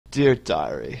Dear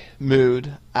Diary,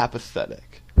 mood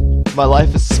apathetic. My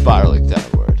life is spiraling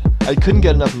downward. I couldn't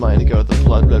get enough money to go to the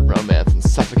Blood Red Romance and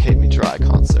Suffocate Me Dry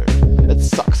concert. It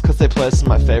sucks because they play some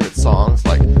of my favorite songs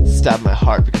like Stab My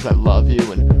Heart Because I Love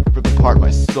You and Rip Apart My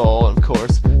Soul and of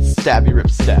course Stabby Rip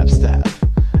Stab Stab.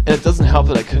 And it doesn't help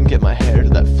that I couldn't get my hair to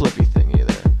that flippy thing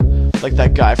either, like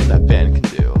that guy from that band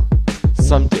can do.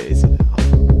 Some days, you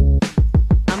know.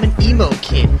 I'm an emo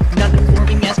kid,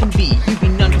 non-conforming as can be. You be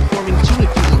non-conforming too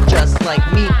if you look just like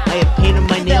me. I have paint on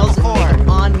my nails and makeup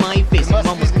on my face. I'm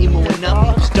almost emo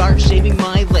enough to start shaving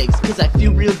my legs, cause I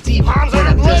feel real deep when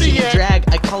I'm dressing in drag.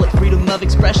 I call it freedom of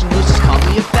expression, let's just call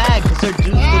me a fag. Cause our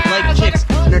dudes look like chicks,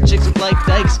 and our chicks look like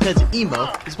dykes. Cause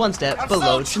emo is one step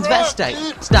below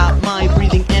transvestite. Stop my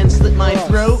breathing and slit my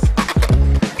throat.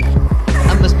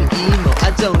 I must be emo,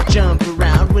 I don't jump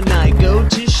around when I go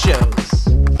to shows.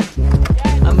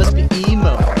 I must be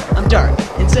emo, I'm dark,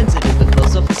 insensitive, but low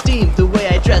self-esteem. The way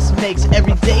I dress makes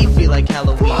every day feel like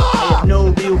Halloween. I have no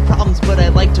real problems, but I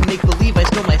like to make believe. I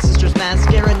stole my sister's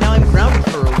mascara, now I'm grounded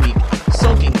for a week.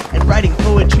 Sulking and writing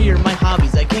poetry are my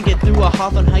hobbies. I can't get through a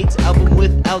Hawthorne Heights album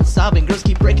without sobbing. Girls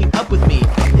keep breaking up with me,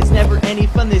 it's never any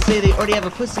fun. They say they already have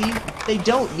a pussy, they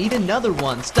don't need another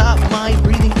one. Stop my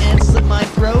breathing and slit my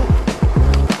throat.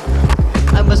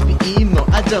 I must be emo,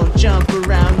 I don't jump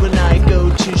around when I go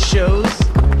to shows.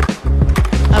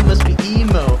 I must be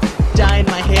emo, dye in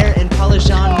my hair and polish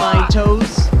on my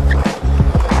toes.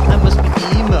 I must be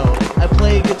emo, I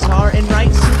play guitar and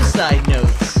write suicide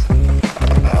notes.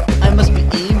 I must be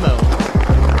emo.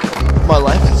 My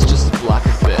life is just a black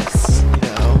abyss, you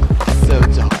know, so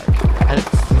dark, and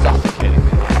it's suffocating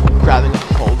me, grabbing a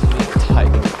hold of me tight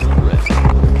with its grip,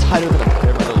 tighter than a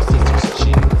pair of my little sister's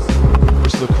jeans,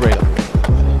 which look great on me.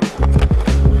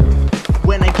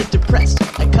 When I get depressed,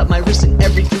 I cut my wrists in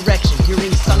every direction.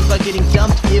 Hearing songs about getting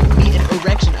dumped give me an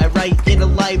erection. I write in a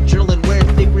live journal and wear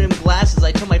thick rimmed glasses.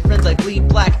 I tell my friends I bleed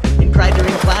black and cry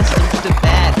during classes. I'm just a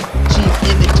bad, cheap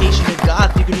imitation of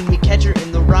goth. You could even me catch her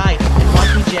in the ride and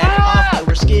watch me jack off. I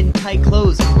wear skin tight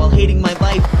clothes while hating my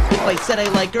life. If I said I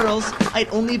like girls, I'd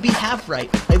only be half right.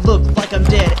 I look like I'm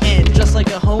dead and just like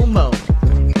a homo.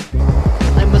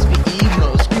 I must be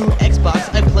emo, screw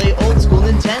Xbox, I play old school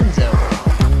Nintendo.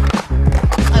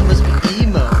 I must be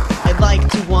emo, I like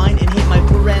to whine and hit my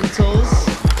parentals.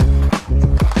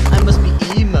 I must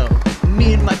be emo,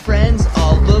 me and my friends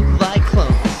all look like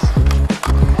clones.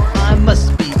 I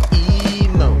must be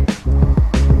emo.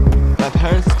 My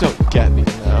parents don't get me,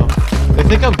 you know. They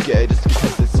think I'm gay just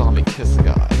because they saw me kiss a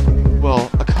guy. Well,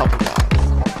 a couple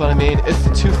guys. But I mean, it's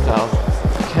the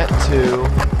 2000s. Can't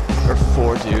 2 or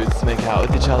 4 dudes make out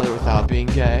with each other without being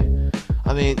gay?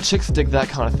 I mean, chicks dig that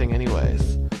kind of thing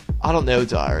anyways. I don't know,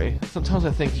 Diary. Sometimes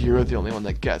I think you're the only one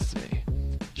that gets me.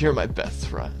 You're my best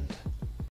friend.